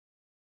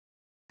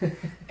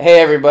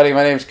Hey everybody,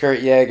 my name is Kurt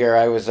Yeager.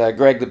 I was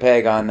Greg the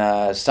Peg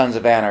on Sons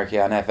of Anarchy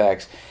on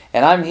FX.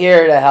 And I'm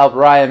here to help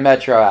Ryan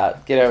Metro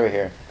out. Get over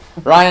here.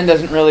 Ryan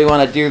doesn't really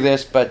want to do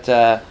this, but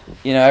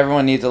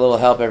everyone needs a little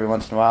help every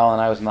once in a while,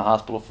 and I was in the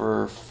hospital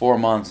for 4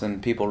 months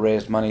and people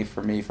raised money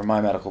for me for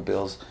my medical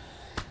bills.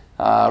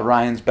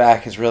 Ryan's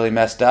back is really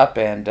messed up,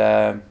 and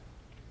I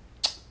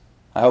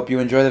hope you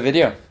enjoy the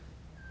video.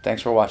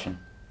 Thanks for watching.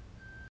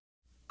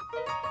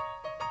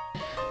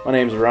 My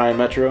name's Ryan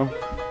Metro.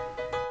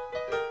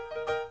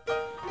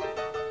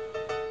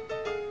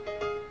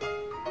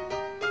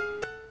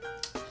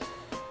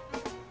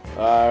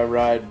 I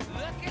ride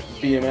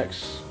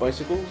BMX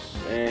bicycles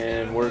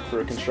and work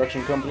for a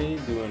construction company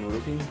doing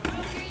roofing.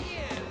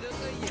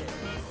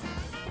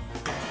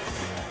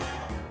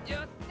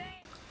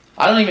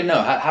 I don't even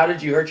know. How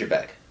did you hurt your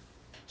back?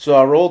 So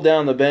I rolled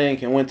down the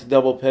bank and went to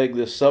double peg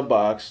this sub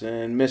box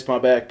and missed my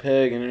back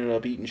peg and ended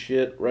up eating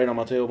shit right on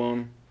my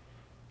tailbone.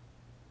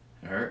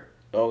 It hurt?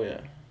 Oh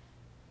yeah.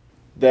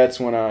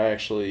 That's when I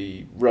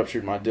actually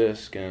ruptured my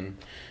disc, and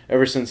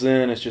ever since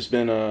then it's just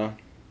been a,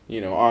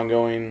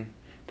 ongoing,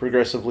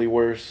 progressively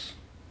worse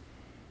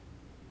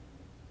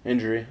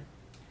injury.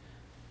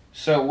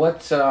 So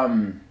what's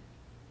a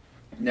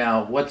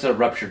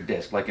ruptured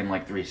disc, like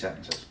in 3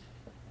 sentences?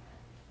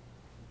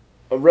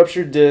 A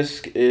ruptured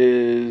disc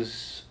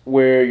is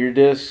where your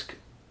disc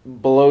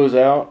blows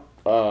out.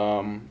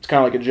 It's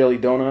kind of like a jelly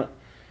donut.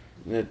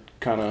 It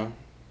kind of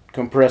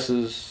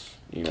compresses,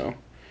 your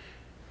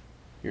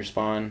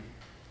spine.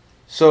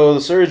 So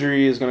the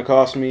surgery is going to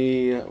cost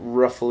me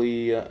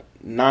roughly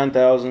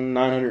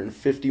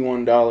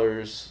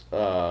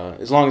 $9,951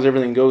 as long as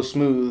everything goes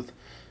smooth.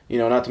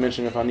 Not to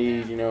mention if I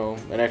need,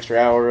 an extra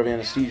hour of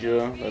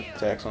anesthesia, that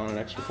tacks on an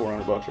extra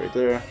 $400 right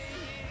there.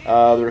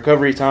 The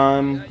recovery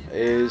time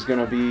is going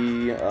to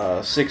be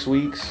 6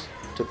 weeks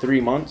to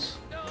 3 months.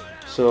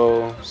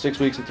 So 6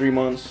 weeks and 3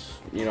 months,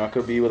 I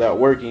could be without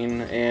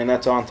working, and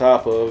that's on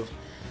top of,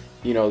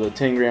 the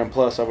 10 grand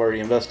plus I've already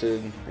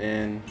invested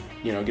in,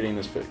 getting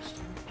this fixed.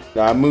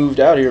 I moved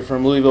out here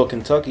from Louisville,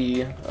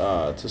 Kentucky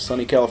to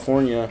sunny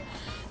California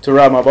to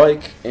ride my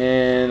bike,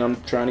 and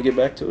I'm trying to get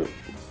back to it.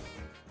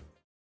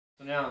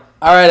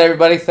 All right,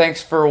 everybody,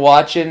 thanks for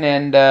watching,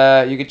 and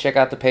you can check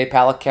out the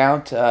PayPal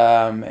account,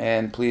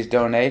 and please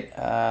donate,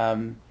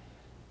 and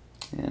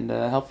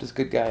help this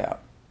good guy out.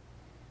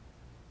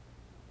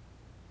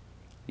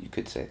 You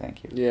could say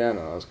thank you. Yeah, I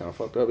know, I was kind of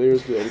fucked up. It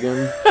was good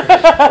again.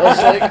 I was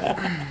like...